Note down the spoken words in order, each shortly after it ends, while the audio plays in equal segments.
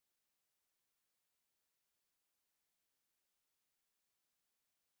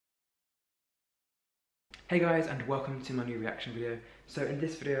Hey guys, and welcome to my new reaction video. So in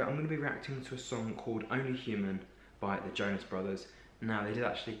this video I'm going to be reacting to a song called Only Human by the Jonas Brothers. Now they did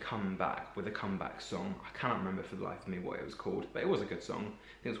actually come back with a comeback song. I cannot remember for the life of me what it was called, but it was a good song.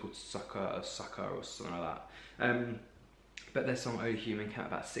 I think it was called Sucker or something like that. But their song Only Human came out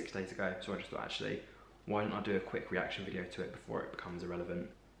about 6 days ago, so I just thought actually, why don't I do a quick reaction video to it before it becomes irrelevant.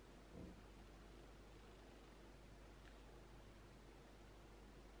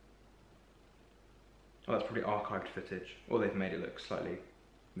 Oh, that's probably archived footage, or they've made it look slightly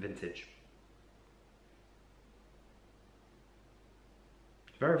vintage.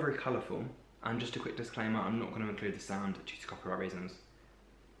 Very, very colourful, and just a quick disclaimer, I'm not going to include the sound due to copyright reasons.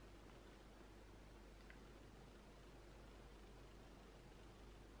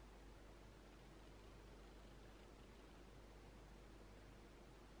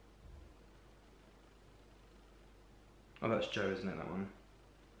 Oh, that's Joe, isn't it, that one?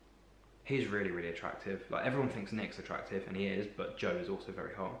 He's really, really attractive. Like, everyone thinks Nick's attractive, and he is, but Joe is also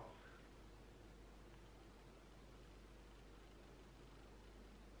very hot.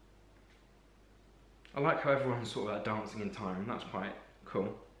 I like how everyone's sort of like dancing in time. That's quite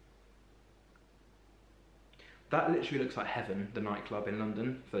cool. That literally looks like Heaven, the nightclub in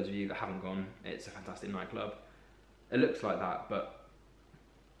London. For those of you that haven't gone, it's a fantastic nightclub. It looks like that, but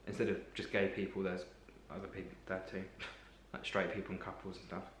instead of just gay people, there's other people there too. Like straight people and couples and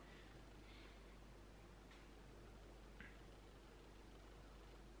stuff.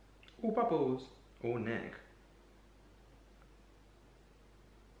 Oh, Bubbles. Oh, Nick.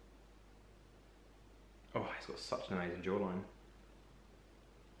 Oh, he's got such an amazing jawline.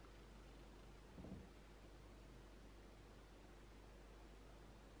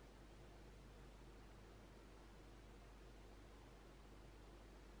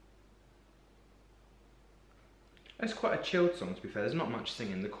 It's quite a chilled song, to be fair. There's not much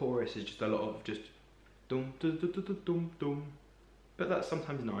singing. The chorus is just a lot of just dum dum dum dum dum dum. But that's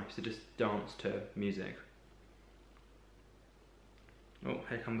sometimes nice to just dance to music. Oh,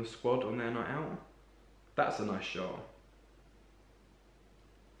 here come the squad on their night out. That's a nice shot.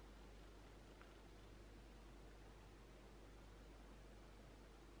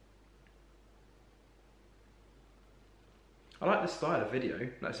 I like the style of video.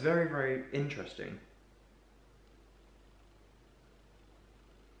 That's very, very interesting.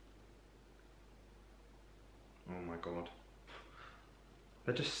 Oh my god.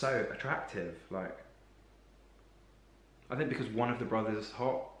 They're just so attractive. Like, I think because one of the brothers is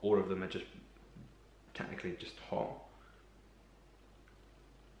hot, all of them are just technically just hot.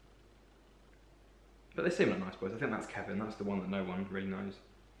 But they seem like nice boys. I think that's Kevin. That's the one that no one really knows.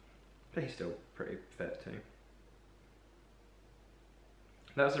 But he's still pretty fit too.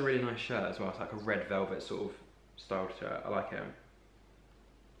 That's a really nice shirt as well. It's like a red velvet sort of styled shirt. I like it.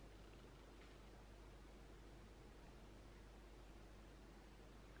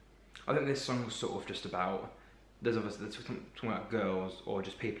 I think this song's sort of just about, there's obviously talking about girls or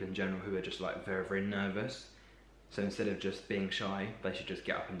just people in general who are just like very, very nervous. So instead of just being shy, they should just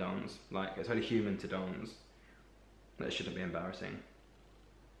get up and dance. Like, it's only human to dance. That shouldn't be embarrassing.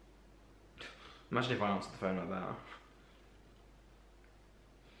 Imagine if I answered the phone like that.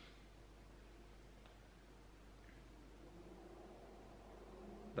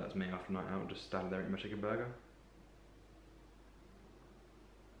 That's me after night out, just standing there eating my chicken burger.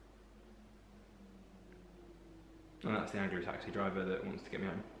 And that's the angry taxi driver that wants to get me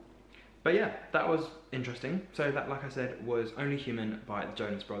home. But yeah, that was interesting. So that, like I said, was Only Human by the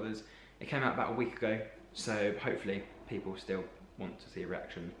Jonas Brothers. It came out about a week ago, so hopefully people still want to see a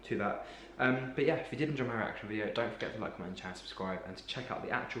reaction to that. But yeah, if you did enjoy my reaction video, don't forget to like, comment, share, subscribe, and to check out the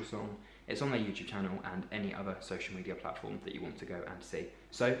actual song. It's on their YouTube channel and any other social media platform that you want to go and see.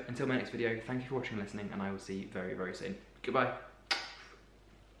 So until my next video, thank you for watching and listening, and I will see you very, very soon. Goodbye.